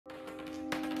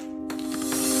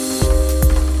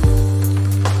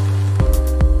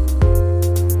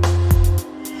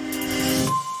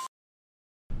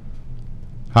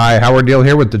Hi, Howard Deal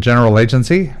here with the General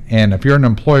Agency. And if you're an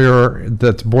employer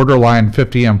that's borderline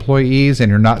 50 employees and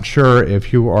you're not sure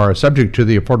if you are subject to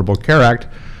the Affordable Care Act,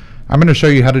 I'm going to show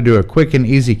you how to do a quick and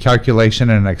easy calculation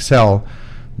in Excel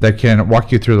that can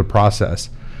walk you through the process.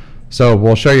 So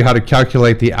we'll show you how to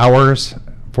calculate the hours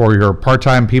for your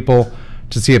part-time people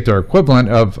to see if they're equivalent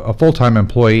of a full-time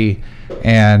employee.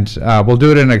 And we'll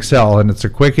do it in Excel, and it's a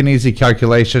quick and easy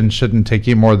calculation. Shouldn't take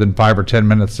you more than 5 or 10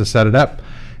 minutes to set it up.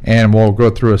 And we'll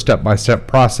go through a step-by-step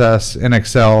process in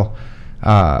Excel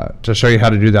to show you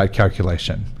how to do that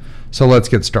calculation. So let's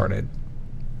get started.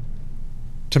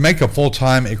 To make a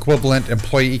full-time equivalent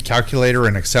employee calculator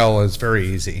in Excel is very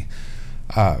easy.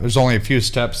 There's only a few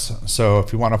steps, so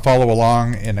if you want to follow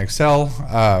along in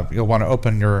Excel, you'll want to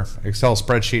open your Excel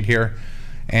spreadsheet here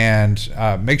and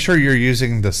make sure you're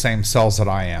using the same cells that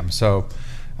I am. So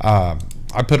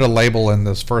I put a label in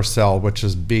this first cell, which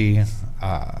is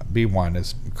B1,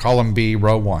 is column B,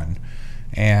 row 1.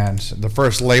 And the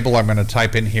first label I'm going to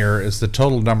type in here is the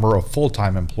total number of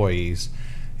full-time employees.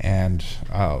 And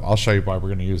I'll show you why we're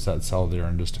going to use that cell there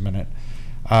in just a minute.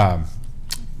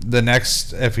 The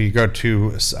next, if you go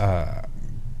to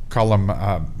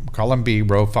column B,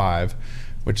 row 5,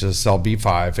 which is cell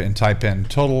B5, and type in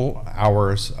total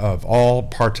hours of all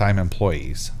part-time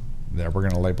employees. There, we're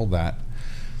going to label that.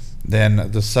 Then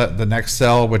the next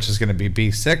cell, which is going to be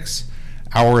B6,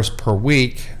 hours per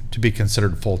week to be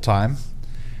considered full-time.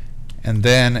 And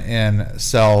then in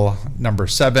cell number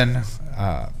 7,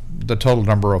 the total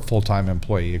number of full-time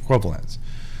employee equivalents,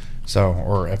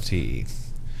 or FTE.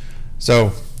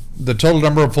 So the total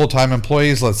number of full-time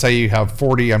employees, let's say you have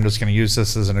 40. I'm just going to use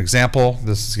this as an example.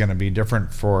 This is going to be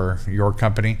different for your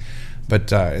company,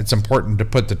 but it's important to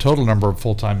put the total number of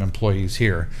full-time employees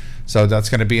here. So that's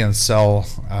going to be in cell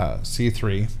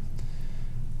C3.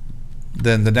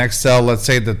 Then the next cell, let's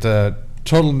say that the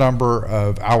total number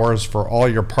of hours for all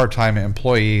your part-time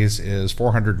employees is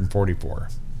 444.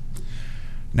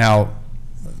 Now,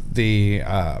 the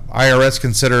IRS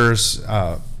considers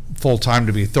full-time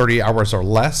to be 30 hours or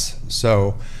less,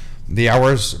 so the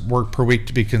hours worked per week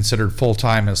to be considered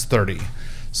full-time is 30.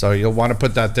 So you'll want to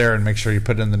put that there and make sure you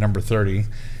put in the number 30.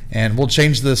 And we'll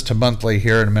change this to monthly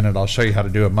here in a minute. I'll show you how to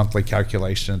do a monthly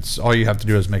calculation. All you have to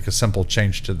do is make a simple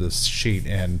change to this sheet,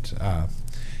 and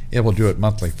it will do it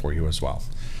monthly for you as well.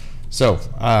 So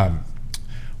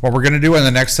what we're going to do in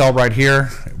the next cell right here,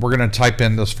 we're going to type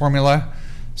in this formula.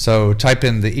 So type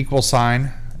in the equal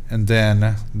sign and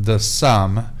then the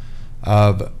sum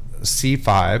of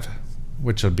C5,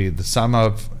 which will be the sum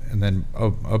of, and then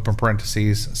open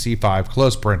parentheses, C5,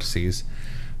 close parentheses,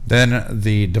 then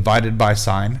the divided by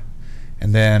sign,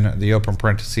 and then the open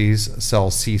parentheses,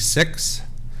 cell C6,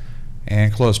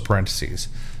 and close parentheses.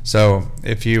 So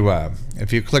if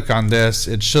you click on this,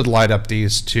 it should light up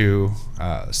these two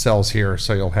cells here,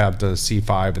 so you'll have the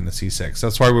C5 and the C6.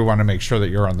 That's why we want to make sure that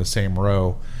you're on the same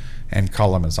row and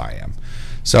column as I am.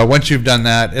 So once you've done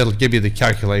that, it'll give you the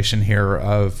calculation here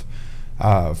of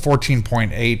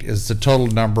 14.8 is the total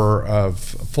number of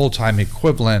full-time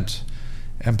equivalent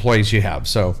employees you have.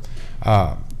 So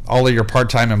all of your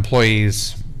part-time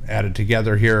employees added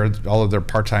together here, all of their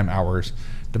part-time hours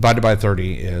divided by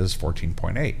 30 is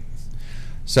 14.8.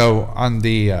 So on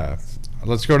the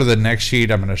let's go to the next sheet.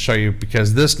 I'm going to show you,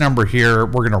 because this number here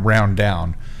we're going to round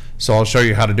down. So I'll show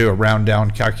you how to do a round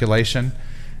down calculation,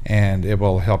 and it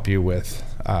will help you with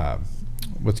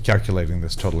calculating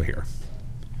this total here.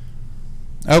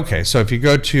 Okay, so if you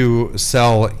go to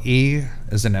cell E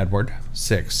as in Edward,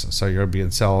 6, so you'll be in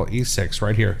cell E6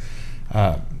 right here.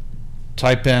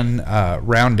 Type in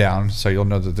round down, so you'll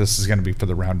know that this is going to be for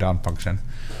the round down function.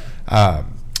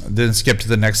 Then skip to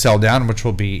the next cell down, which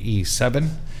will be E7,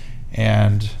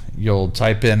 and you'll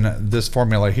type in this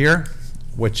formula here,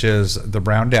 which is the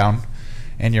round down,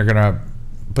 and you're going to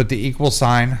put the equal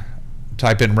sign,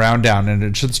 type in round down, and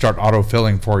it should start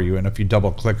auto-filling for you, and if you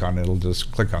double click on it, it'll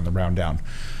just click on the round down.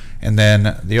 And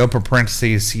then the open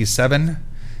parentheses C7,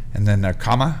 and then a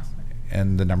comma,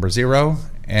 and the number 0,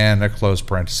 and a close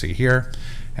parenthesis here.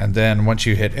 And then once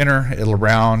you hit enter, it'll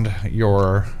round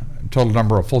your total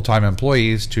number of full-time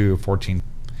employees to 14.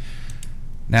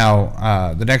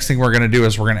 Now the next thing we're going to do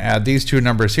is we're going to add these two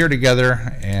numbers here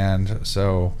together, and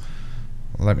so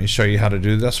let me show you how to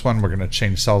do this one. We're going to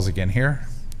change cells again here.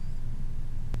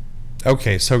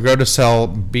 Okay, so go to cell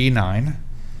B9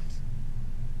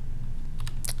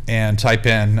 and type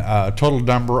in total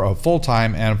number of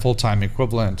full-time and full-time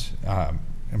equivalent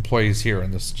employees here,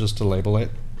 and this just to label it.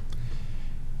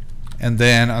 And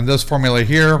then on this formula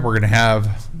here, we're going to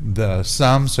have the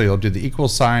sum, so you'll do the equal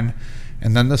sign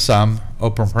and then the sum,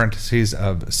 open parentheses,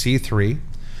 of C3,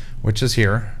 which is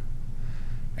here,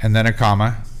 and then a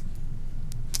comma,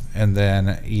 and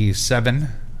then E7,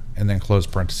 and then close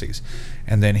parentheses.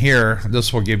 And then here,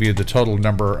 this will give you the total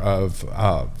number of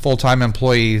full-time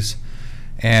employees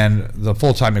and the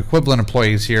full-time equivalent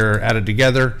employees here added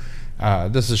together.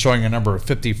 This is showing a number of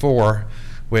 54,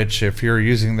 which if you're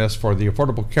using this for the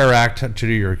Affordable Care Act to do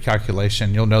your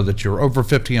calculation, you'll know that you're over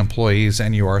 50 employees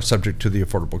and you are subject to the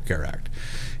Affordable Care Act.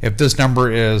 If this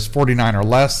number is 49 or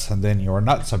less, then you are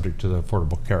not subject to the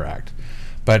Affordable Care Act.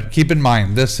 But keep in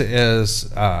mind, this is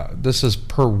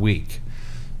per week.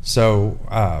 So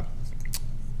for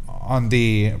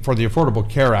the Affordable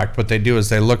Care Act, what they do is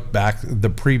they look back the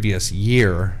previous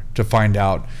year to find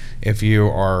out if you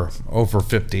are over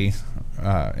 50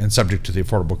 and subject to the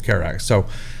Affordable Care Act. So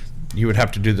you would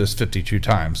have to do this 52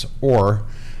 times. Or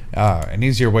an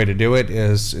easier way to do it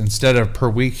is, instead of per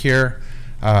week here,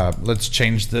 let's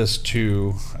change this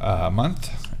to a month,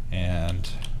 and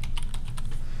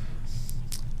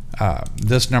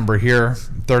this number here,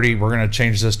 30, we're going to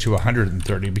change this to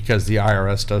 130 because the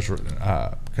IRS does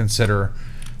consider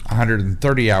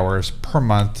 130 hours per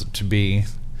month to be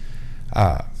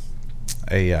a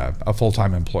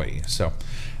full-time employee. So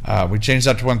we changed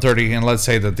that to 130, and let's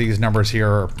say that these numbers here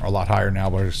are a lot higher now.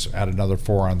 We'll just add another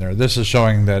 4 on there. This is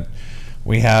showing that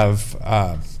we have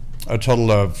a total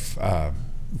of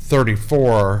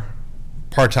 34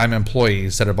 part-time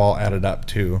employees that have all added up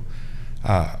to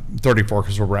 34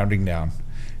 because we're rounding down.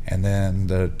 And then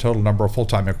the total number of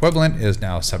full-time equivalent is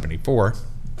now 74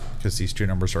 because these two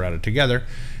numbers are added together,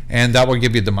 and that will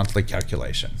give you the monthly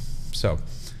calculation. So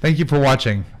thank you for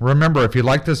watching. Remember, if you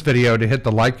like this video, to hit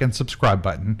the like and subscribe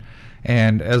button.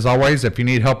 And as always, if you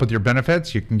need help with your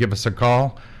benefits, you can give us a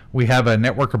call. We have a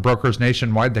network of brokers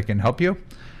nationwide that can help you.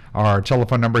 Our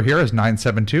telephone number here is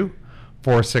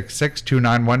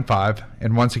 972-466-2915.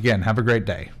 And once again, have a great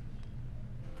day.